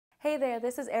Hey there,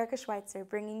 this is Erica Schweitzer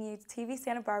bringing you TV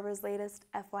Santa Barbara's latest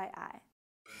FYI.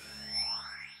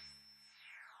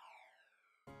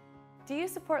 Do you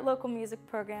support local music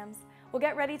programs? Well,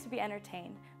 get ready to be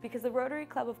entertained because the Rotary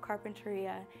Club of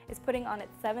Carpinteria is putting on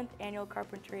its 7th annual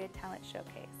Carpinteria Talent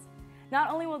Showcase. Not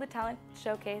only will the Talent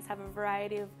Showcase have a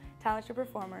variety of talented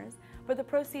performers, but the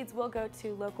proceeds will go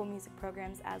to local music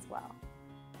programs as well.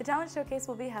 The Talent Showcase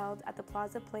will be held at the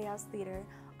Plaza Playhouse Theater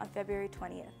on February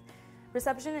 20th.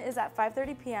 Reception is at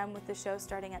 5:30 p.m. with the show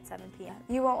starting at 7 p.m.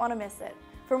 You won't want to miss it.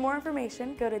 For more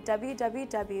information, go to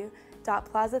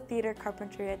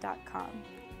www.plazatheatercarpinteria.com.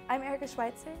 I'm Erica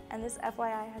Schweitzer, and this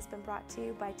FYI has been brought to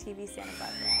you by TV Santa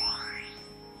Barbara.